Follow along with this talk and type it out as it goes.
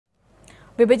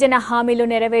విభజన హామీలు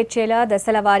నెరవేర్చేలా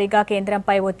దశల వారీగా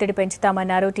కేంద్రంపై ఒత్తిడి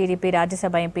పెంచుతామన్నారు TDP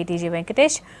Rajya Sabha MP TG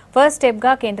Venkatesh. First step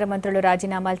గా కేంద్ర మంత్రులు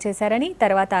రాజీనామాలు చేశారని,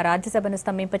 తర్వాత రాజ్యసభను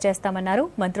స్తంభింపచేస్తామన్నారు.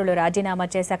 మంత్రులు రాజీనామా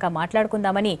చేశాక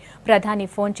మాట్లాడుకుందామని ప్రధాని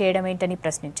ఫోన్ చేయడమేంటని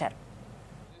ప్రశ్నించారు.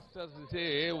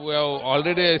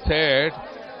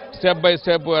 Step by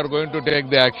step we are going to take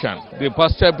the action. The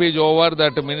first step is over,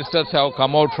 that ministers have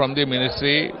come out from the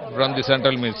ministry, from the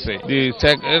central ministry. The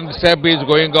second step is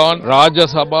going on. Rajya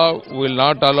Sabha will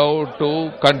not allow to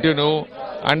continue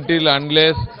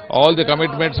unless all the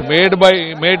commitments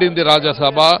made in the Rajya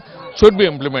Sabha should be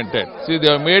implemented. See, they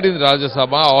have made in the Rajya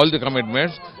Sabha all the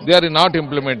commitments. They are not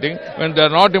implementing. When they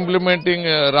are not implementing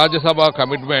Rajya Sabha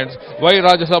commitments, why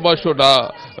Rajya Sabha should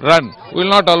run? We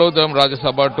will not allow them Rajya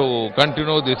Sabha to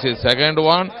continue. This is second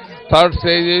one. Third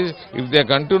stage is, if they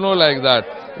continue like that,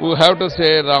 we have to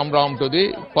say Ram Ram to the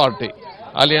party.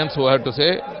 Alliance we have to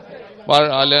say,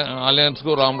 alliance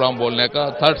को राम राम बोलने का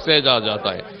third stage आ जाता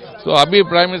है. So अभी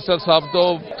prime minister साहब तो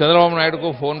चंद्रबाबू नायडू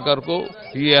को phone करके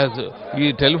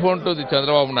he telephoned to the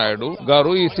Chandrababu Naidu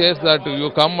Garu. He says that you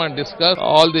come and discuss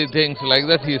all the things like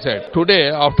that, he said. Today,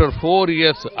 after 4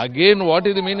 years, again what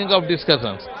is the meaning of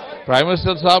discussions? Prime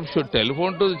Minister Saab should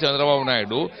telephone to the Chandrababu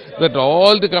Naidu that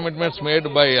all the commitments made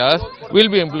by us will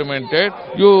be implemented.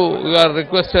 You are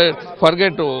requested,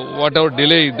 forget whatever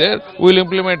delay is there, we will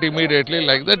implement immediately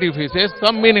like that. If he says,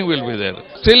 some meaning will be there.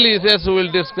 Still he says we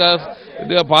will discuss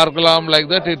the Parkalam like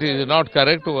that, it is not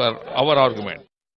correct to our argument.